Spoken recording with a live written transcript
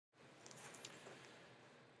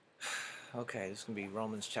Okay, this is going to be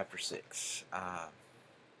Romans chapter 6.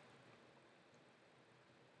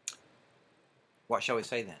 What shall we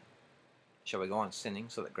say then? Shall we go on sinning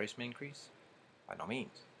so that grace may increase? By no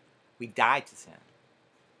means. We died to sin.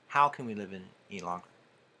 How can we live in it any longer?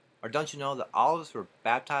 Or don't you know that all of us were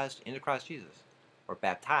baptized into Christ Jesus, or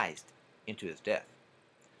baptized into his death?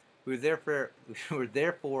 We were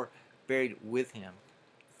therefore buried with him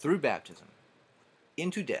through baptism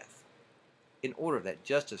into death, in order that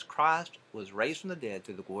just as Christ was raised from the dead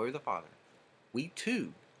through the glory of the Father, we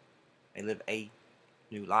too may live a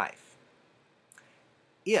new life.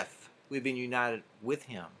 If we've been united with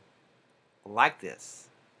him like this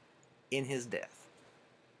in his death,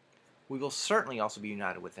 we will certainly also be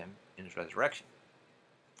united with him in his resurrection.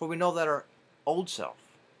 For we know that our old self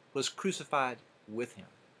was crucified with him,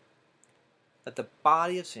 that the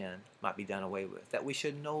body of sin might be done away with, that we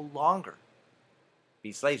should no longer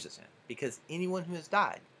be slaves of sin, because anyone who has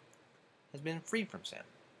died has been freed from sin.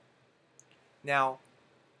 Now,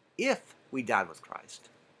 if we died with Christ,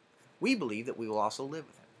 we believe that we will also live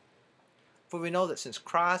with him. For we know that since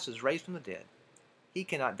Christ was raised from the dead, he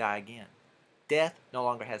cannot die again. Death no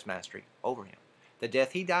longer has mastery over him. The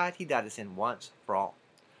death he died to sin once for all.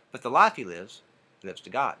 But the life he lives to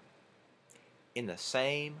God. In the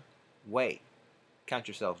same way, count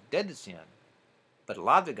yourselves dead to sin, but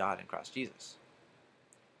alive to God in Christ Jesus.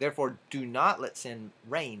 Therefore, do not let sin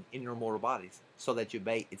reign in your mortal bodies, so that you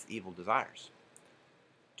obey its evil desires.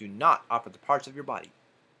 Do not offer the parts of your body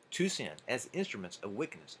to sin as instruments of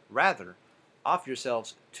wickedness. Rather, offer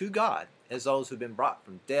yourselves to God as those who have been brought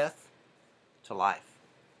from death to life.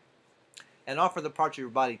 And offer the parts of your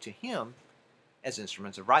body to him as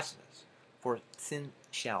instruments of righteousness. For sin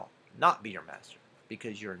shall not be your master,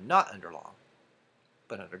 because you are not under law,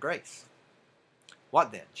 but under grace.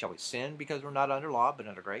 What then? Shall we sin because we're not under law, but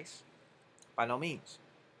under grace? By no means.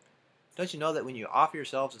 Don't you know that when you offer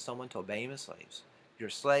yourselves to someone to obey him as slaves, you're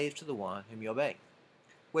slaves to the one whom you obey?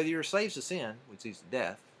 Whether you're slaves to sin, which leads to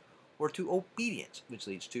death, or to obedience, which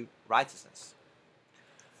leads to righteousness.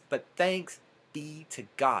 But thanks be to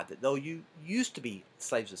God that though you used to be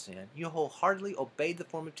slaves of sin, you wholeheartedly obeyed the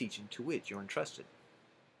form of teaching to which you were entrusted.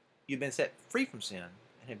 You've been set free from sin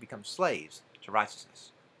and have become slaves to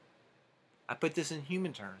righteousness. I put this in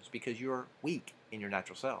human terms because you are weak in your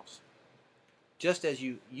natural selves. Just as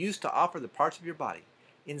you used to offer the parts of your body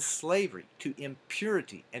in slavery to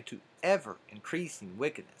impurity and to ever increasing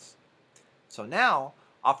wickedness, so now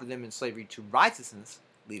offer them in slavery to righteousness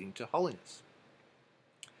leading to holiness.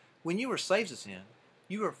 When you were slaves of sin,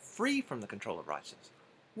 you were free from the control of righteousness.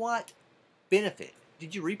 What benefit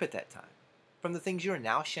did you reap at that time from the things you are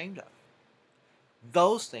now ashamed of?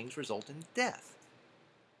 Those things result in death.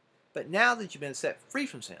 But now that you've been set free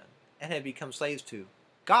from sin and have become slaves to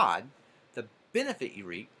God, the benefit you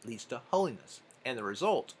reap leads to holiness, and the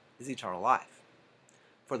result is eternal life.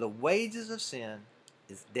 For the wages of sin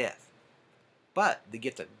is death, but the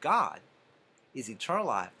gift of God is eternal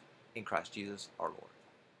life in Christ Jesus our Lord.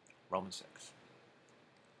 Romans 6.